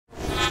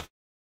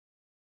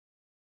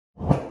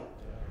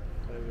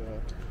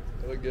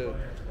Look good.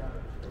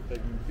 Hope they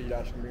can beat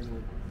Ashland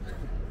Greenwood.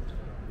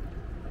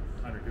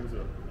 Heinrich, it was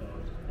a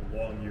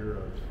long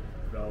year of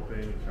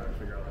developing and trying to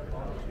figure out the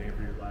college game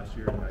for you last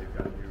year, and now you've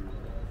got a new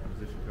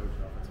position coach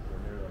and offensive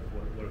coordinator. Like,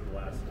 what have the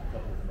last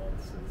couple of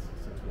months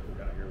since we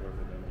got here, what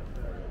have they been?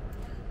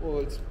 Well,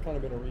 it's kind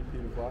of been a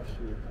repeat of last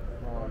year.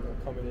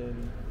 Coming in,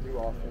 new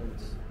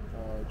offense,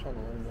 trying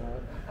to learn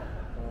that.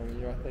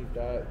 I think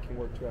that can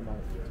work to my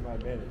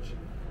advantage.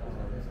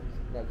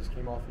 I just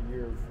came off a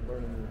year of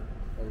learning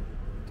an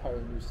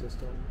entirely new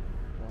system,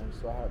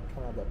 so I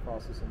kind of have that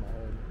process in my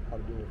head how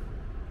to do it.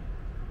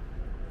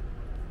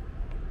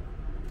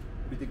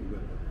 What do you think of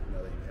Whitman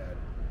now that you've had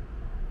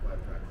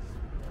 5 practices?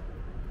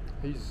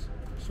 He's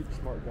a super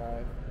smart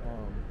guy,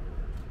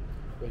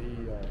 but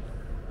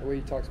the way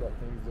he talks about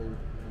things,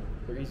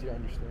 they're easy to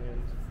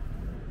understand.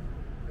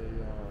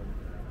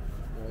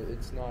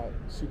 It's not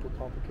super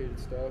complicated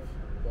stuff,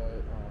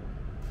 but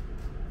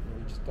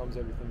he just dumbs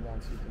everything down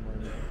so you can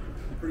learn it.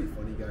 He's a pretty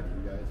funny guy to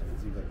you guys, and it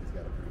seems like he's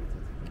got a pretty good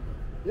sense of humor.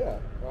 Yeah,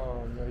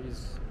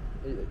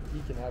 he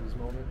can have his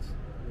moments.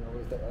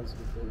 As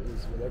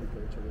with every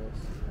coach, I guess.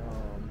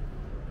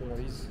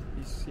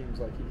 He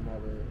seems like he can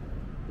have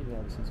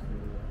a sense of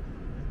humor.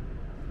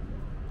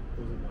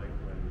 What was it like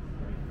when you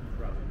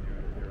probably knew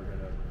they were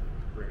going to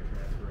bring a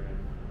transfer in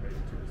maybe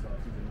to this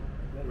offseason?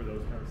 What were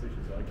those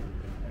conversations like?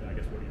 And I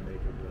guess what do you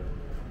make of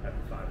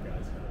having 5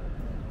 guys now?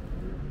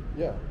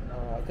 Yeah,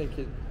 I think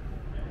it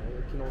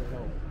can only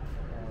help.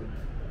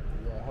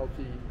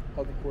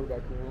 Healthy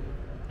quarterback room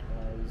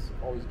is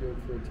always good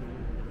for a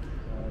team.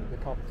 The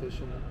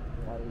competition,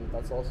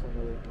 that's also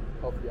another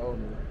healthy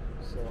element.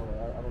 So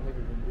I don't think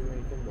it can do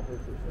anything but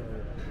hurt this.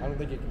 I don't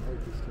think it can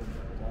hurt this team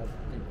to have a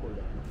deep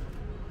quarterback.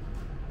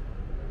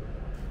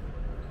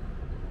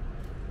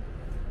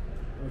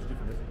 What's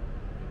different is it,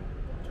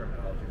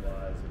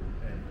 terminology-wise,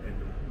 and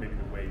maybe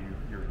the way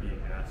you're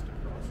being asked to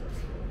process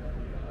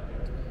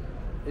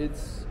it?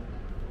 It's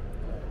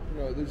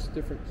there's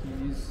different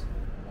keys.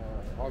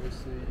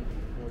 Obviously,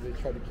 they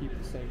try to keep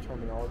the same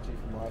terminology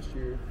from last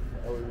year.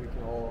 That way we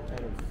can all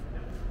kind of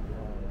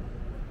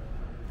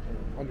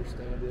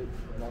understand it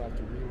and not have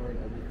to relearn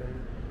everything.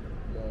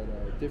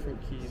 But different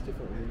keys,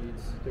 different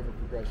reads, different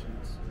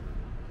progressions.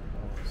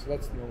 So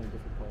that's the only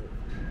different part.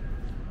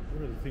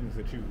 What are the things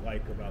that you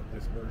like about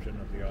this version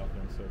of the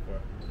offense so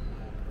far?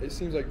 It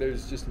seems like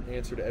there's just an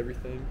answer to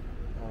everything.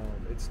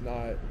 It's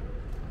not,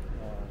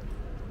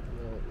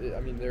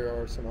 there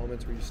are some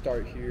elements where you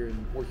start here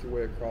and work your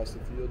way across the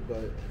field,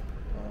 but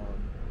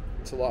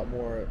it's a lot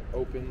more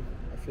open,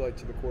 I feel like,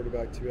 to the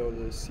quarterback to be able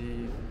to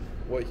see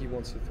what he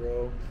wants to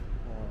throw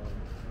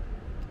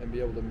and be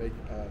able to make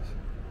the pass.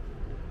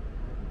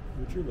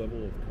 What's your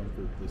level of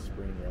comfort this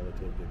spring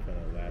relative to kind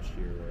of last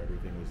year where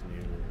everything was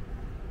new?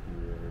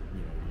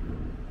 You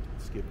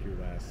skipped your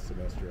last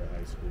semester of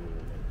high school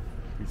and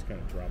you just kind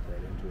of dropped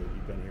right into it.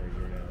 You've been here a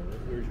year now.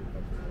 Where's your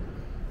comfort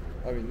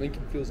level?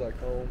 Lincoln feels like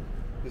home.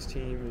 This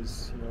team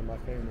is, my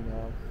family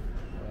now.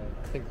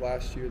 I think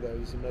last year that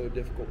was another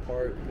difficult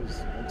part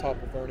because on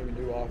top of learning a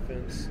new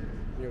offense,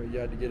 you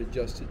had to get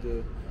adjusted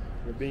to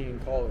being in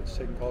college,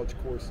 taking college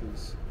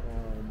courses,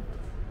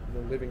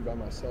 living by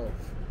myself.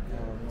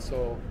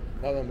 So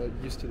now that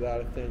I'm used to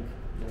that, I think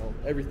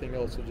everything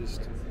else will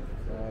just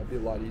be a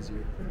lot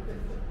easier.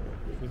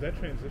 Was that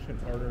transition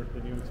harder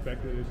than you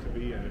expected it to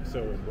be, and if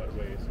so, in what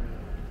ways?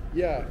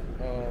 Yeah,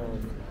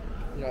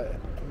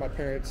 my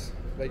parents,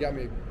 they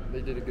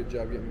did a good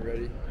job getting me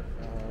ready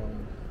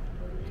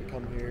to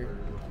come here,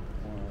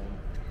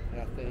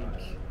 and I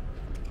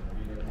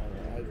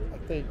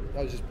think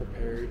I was just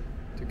prepared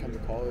to come to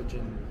college,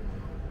 and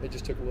it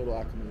just took a little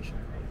acclimation.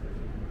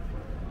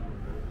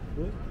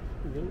 What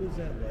was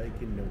that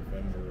like in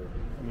November?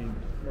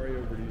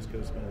 Mario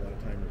Verduzco spent a lot of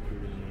time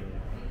recruiting you.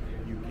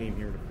 You came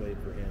here to play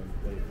for him,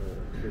 play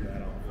for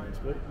that offense.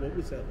 What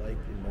was that like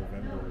in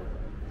November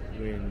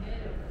when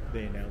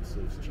they announced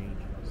those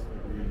changes?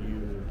 Were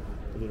you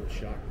a little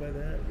shocked by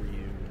that? Were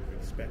you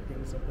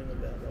expecting something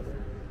of that level?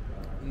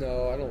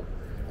 No, I don't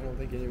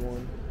think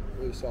anyone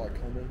really saw it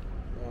coming.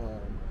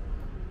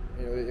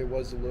 It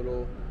was a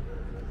little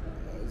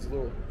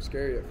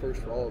scary at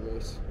first for all of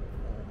us.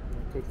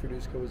 Coach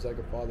Verduzco was like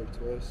a father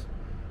to us.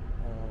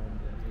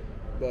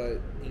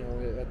 But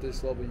at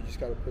this level, you just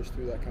got to push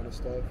through that kind of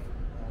stuff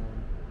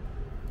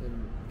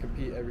and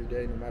compete every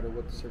day, no matter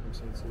what the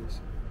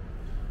circumstances.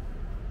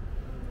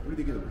 What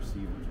do you think of the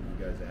receivers?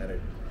 You guys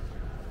added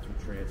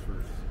 2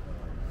 transfers,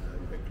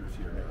 Victor's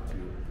here now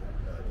too.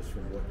 Just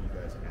from what you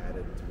guys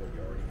added to what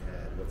you already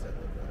had, what's that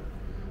look like?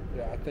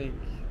 Yeah, I think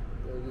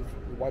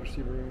the wide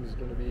receiver room is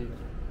going to be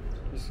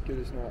just as good,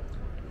 if not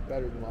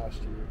better than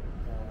last year.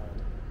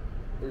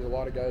 There's a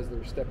lot of guys that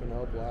are stepping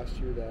up last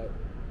year that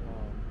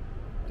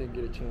didn't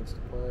get a chance to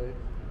play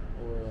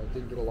or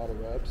didn't get a lot of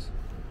reps.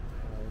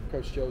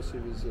 Coach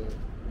Joseph is an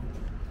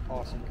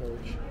awesome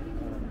coach.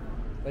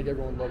 I think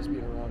everyone loves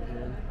being around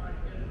him.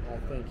 I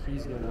think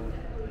he's gonna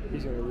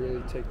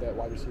really take that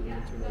wide receiver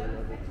to another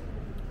level.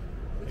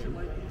 What's it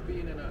like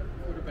being in a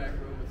quarterback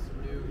room with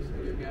some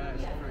new guys,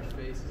 fresh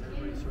faces,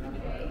 everybody sort of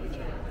getting to know each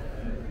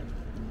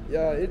other?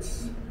 Yeah,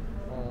 it's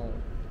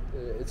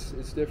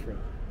different.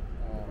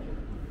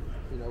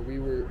 You know,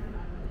 the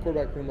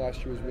quarterback room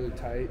last year was really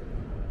tight,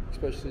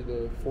 especially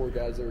the 4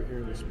 guys that were here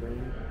in the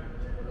spring.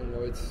 You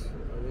know, I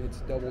think it's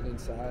doubled in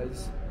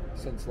size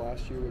since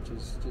last year, which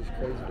is just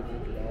crazy to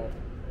think about.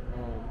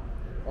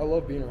 I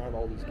love being around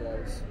all these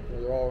guys. You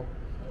know, they're all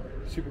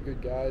super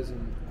good guys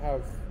and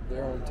have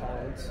their own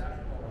talents,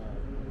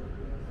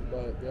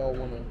 but they all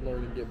want to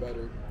learn and get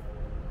better.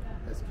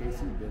 Has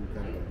Casey been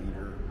kind of a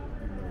leader,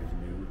 even though he's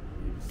new?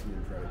 You see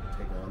him try to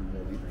take on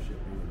more leadership,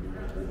 being a new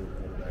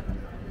quarterback in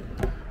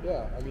that game?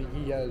 Yeah, I mean,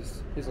 he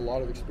has a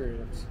lot of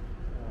experience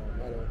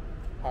at a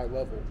high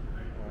level,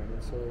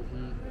 and so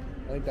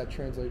I think that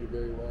translated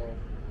very well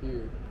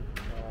here.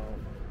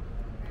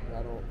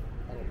 I don't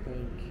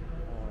think.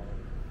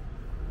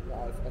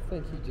 I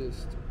think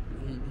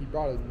he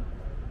brought in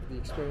the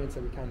experience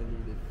that we kind of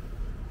needed.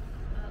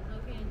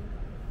 Logan,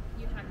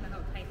 you talked about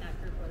how tight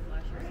that group was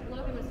last year. So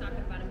Logan was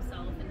talking about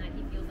himself and that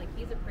he feels like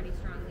he's a pretty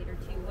strong leader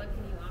too. What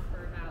can you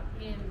offer about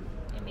him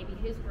and maybe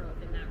his growth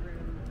in that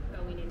room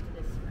going into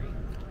this spring?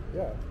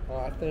 Yeah,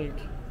 I think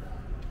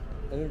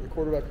the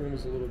quarterback room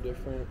is a little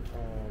different.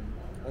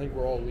 I think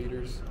we're all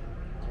leaders.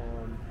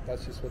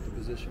 That's just what the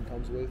position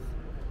comes with.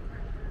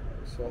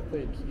 So I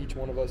think each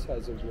one of us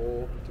has a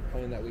role to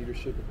play in that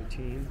leadership of the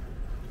team.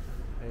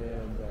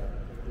 And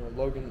you know,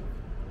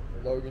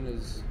 Logan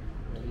is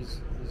he's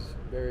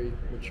very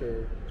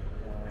mature.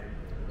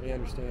 He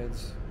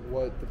understands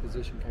what the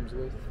position comes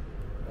with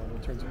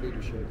in terms of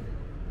leadership.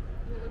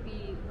 What would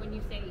be, when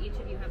you say each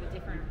of you have a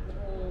different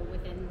role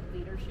within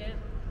leadership,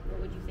 what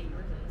would you say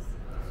yours is?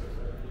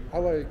 I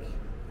like,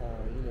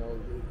 you know,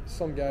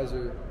 some guys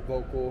are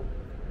vocal,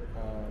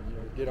 you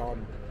know,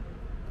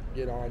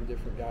 get on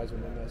different guys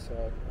when they mess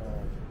up.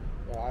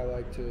 I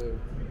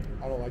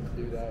don't like to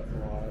do that a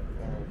lot.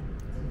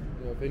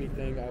 You know, if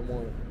anything, I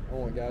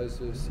want guys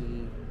to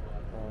see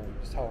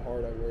just how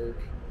hard I work,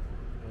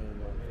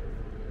 and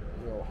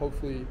you know,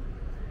 hopefully,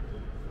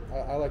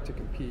 I like to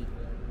compete,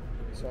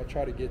 so I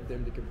try to get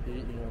them to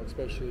compete. You know,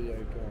 especially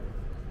like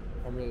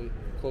I'm really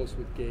close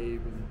with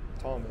Gabe and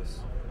Thomas,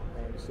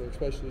 so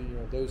especially, you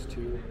know, those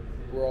two,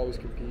 we're always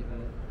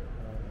competing.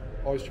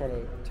 Always trying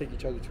to take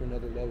each other to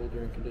another level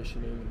during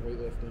conditioning and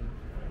weightlifting.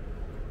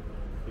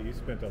 You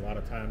spent a lot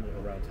of time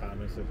around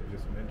Thomas, as you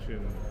just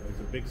mentioned. It was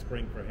a big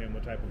spring for him.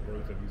 What type of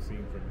growth have you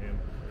seen from him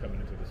coming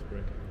into the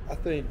spring? I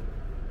think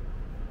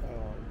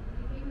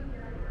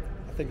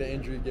the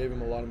injury gave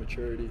him a lot of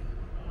maturity.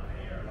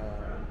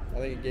 I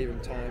think it gave him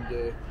time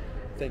to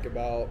think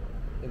about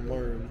and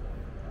learn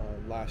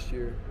last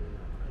year.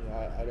 You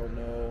know, I don't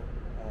know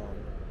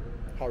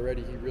how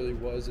ready he really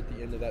was at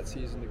the end of that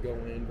season to go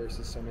in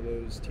versus some of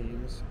those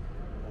teams.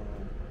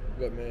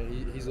 But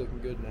man, he's looking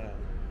good now.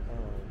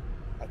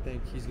 I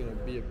think he's going to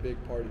be a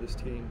big part of this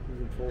team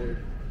moving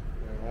forward.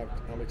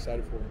 I'm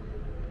excited for him.